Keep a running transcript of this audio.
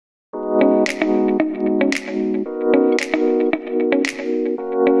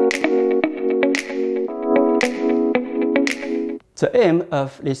The aim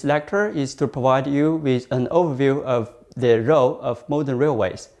of this lecture is to provide you with an overview of the role of modern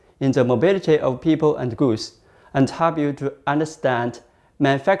railways in the mobility of people and goods, and help you to understand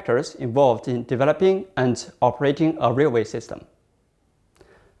main factors involved in developing and operating a railway system.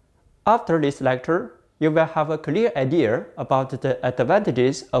 After this lecture, you will have a clear idea about the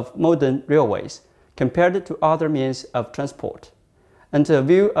advantages of modern railways compared to other means of transport, and a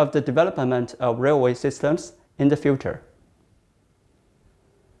view of the development of railway systems in the future.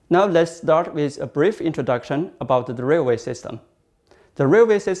 Now let's start with a brief introduction about the railway system. The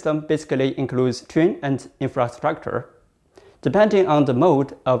railway system basically includes train and infrastructure. Depending on the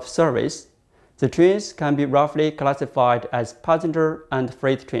mode of service, the trains can be roughly classified as passenger and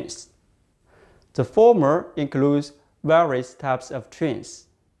freight trains. The former includes various types of trains,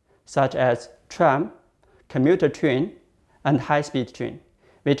 such as tram, commuter train, and high-speed train,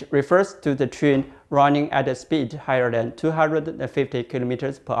 which refers to the train running at a speed higher than 250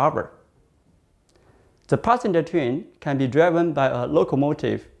 km per hour. The passenger train can be driven by a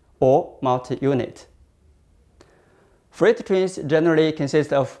locomotive or multi-unit. Freight trains generally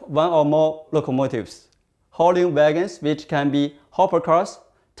consist of one or more locomotives, hauling wagons which can be hopper cars,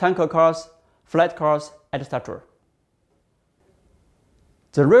 tanker cars, flat cars, etc.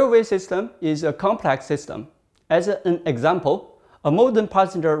 The railway system is a complex system. As an example, a modern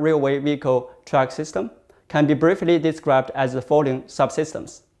passenger railway vehicle track system can be briefly described as the following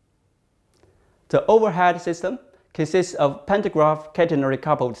subsystems. The overhead system consists of pantograph catenary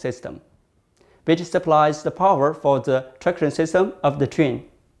coupled system, which supplies the power for the traction system of the train.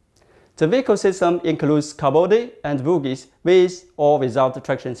 The vehicle system includes car body and bogies with or without the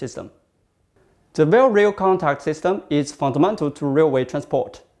traction system. The wheel-rail contact system is fundamental to railway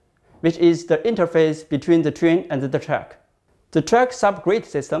transport, which is the interface between the train and the track. The track subgrade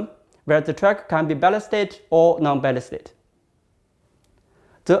system, where the track can be ballasted or non-ballasted.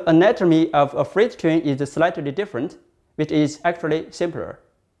 The anatomy of a freight train is slightly different, which is actually simpler.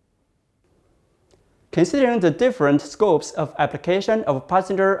 Considering the different scopes of application of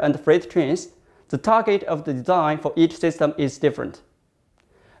passenger and freight trains, the target of the design for each system is different.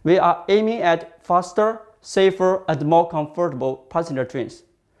 We are aiming at faster, safer, and more comfortable passenger trains,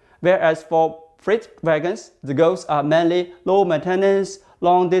 whereas for freight wagons, the goals are mainly low maintenance,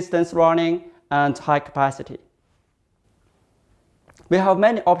 long distance running, and high capacity. We have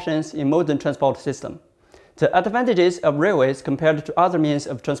many options in modern transport system. The advantages of railways compared to other means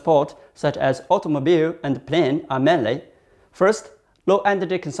of transport, such as automobile and plane, are mainly: first, low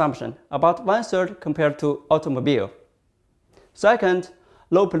energy consumption, about 1/3 compared to automobile. Second,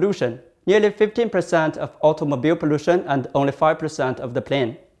 low pollution, nearly 15% of automobile pollution and only 5% of the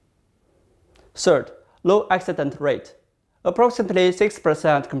plane. Third, low accident rate, approximately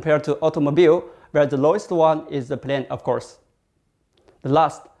 6% compared to automobile, where the lowest one is the plane, of course. The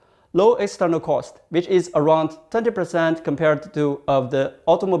last, low external cost, which is around 20% compared to of the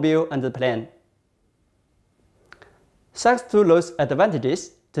automobile and the plane. Thanks to those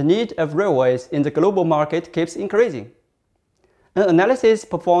advantages, the need of railways in the global market keeps increasing. An analysis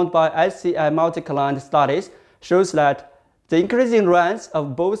performed by SCI multi-client studies shows that the increasing runs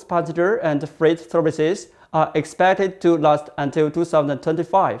of both passenger and freight services are expected to last until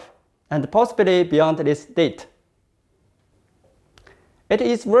 2025, and possibly beyond this date. It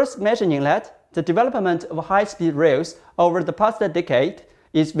is worth mentioning that the development of high-speed rails over the past decade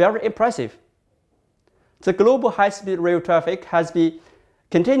is very impressive. The global high-speed rail traffic has been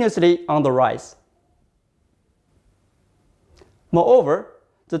continuously on the rise. Moreover,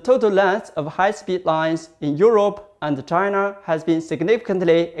 the total length of high-speed lines in Europe and China has been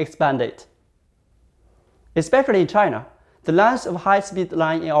significantly expanded. Especially in China, the length of high-speed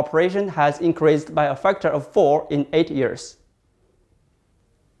line in operation has increased by a factor of 4 in 8 years.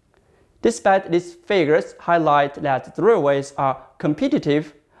 Despite these figures highlight that the railways are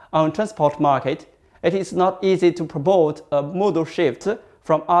competitive on the transport market, it is not easy to promote a modal shift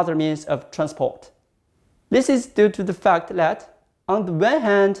from other means of transport. This is due to the fact that, on the one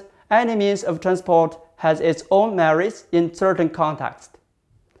hand, any means of transport has its own merits in certain contexts,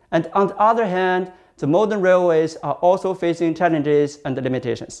 and on the other hand, the modern railways are also facing challenges and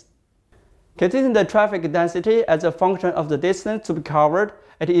limitations. Considering the traffic density as a function of the distance to be covered,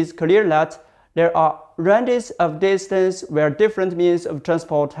 it is clear that there are ranges of distance where different means of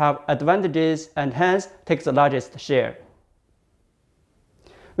transport have advantages and hence take the largest share.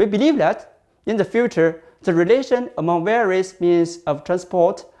 We believe that, in the future, the relation among various means of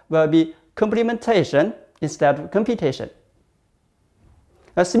transport will be complementation instead of competition.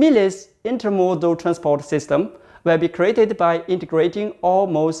 A seamless intermodal transport system will be created by integrating all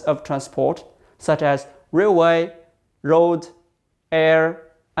modes of transport, such as railway, road, air,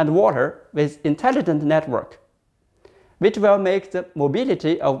 and water with intelligent network, which will make the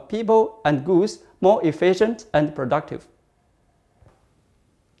mobility of people and goods more efficient and productive.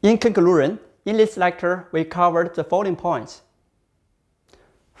 In conclusion, in this lecture, we covered the following points.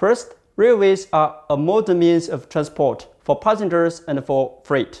 First, railways are a modern means of transport for passengers and for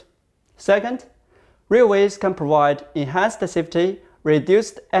freight. Second, railways can provide enhanced safety,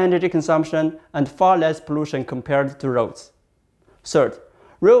 reduced energy consumption, and far less pollution compared to roads. Third,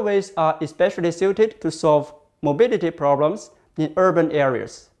 railways are especially suited to solve mobility problems in urban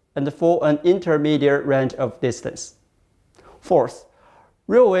areas and for an intermediate range of distance. Fourth,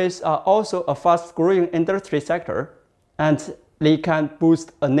 railways are also a fast-growing industry sector, and they can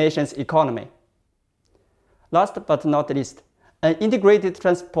boost a nation's economy. Last but not least, an integrated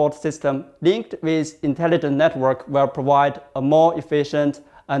transport system linked with intelligent network will provide a more efficient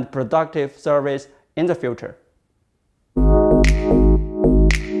and productive service in the future.